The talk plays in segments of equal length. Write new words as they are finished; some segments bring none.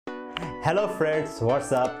Hello friends,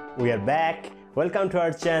 what's up? We are back. Welcome to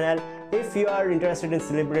our channel. If you are interested in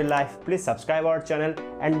celebrity life, please subscribe our channel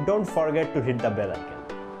and don't forget to hit the bell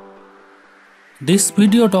icon. This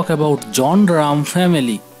video talk about Jon Rahm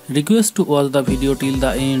family. Request to watch the video till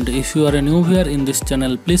the end. If you are a new viewer in this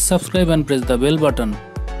channel, please subscribe and press the bell button.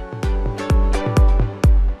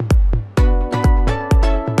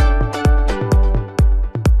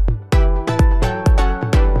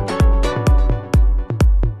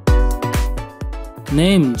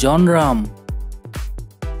 Name Jon Rahm.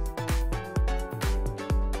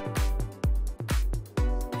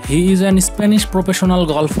 He is an Spanish professional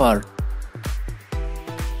golfer.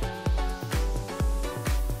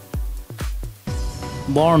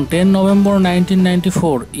 Born 10 November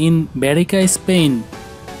 1994 in Barrika, Spain.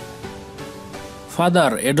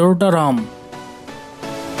 Father Edorta Rahm.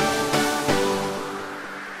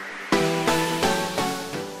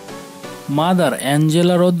 Mother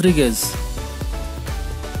Ángela Rodríguez.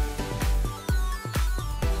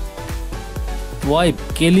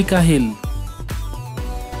 Wife Kelley Cahill.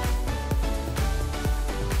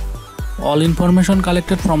 All information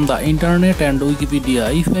collected from the internet and Wikipedia.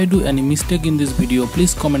 If I do any mistake in this video,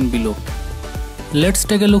 please comment below. Let's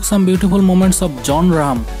take a look some beautiful moments of Jon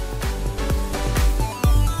Rahm.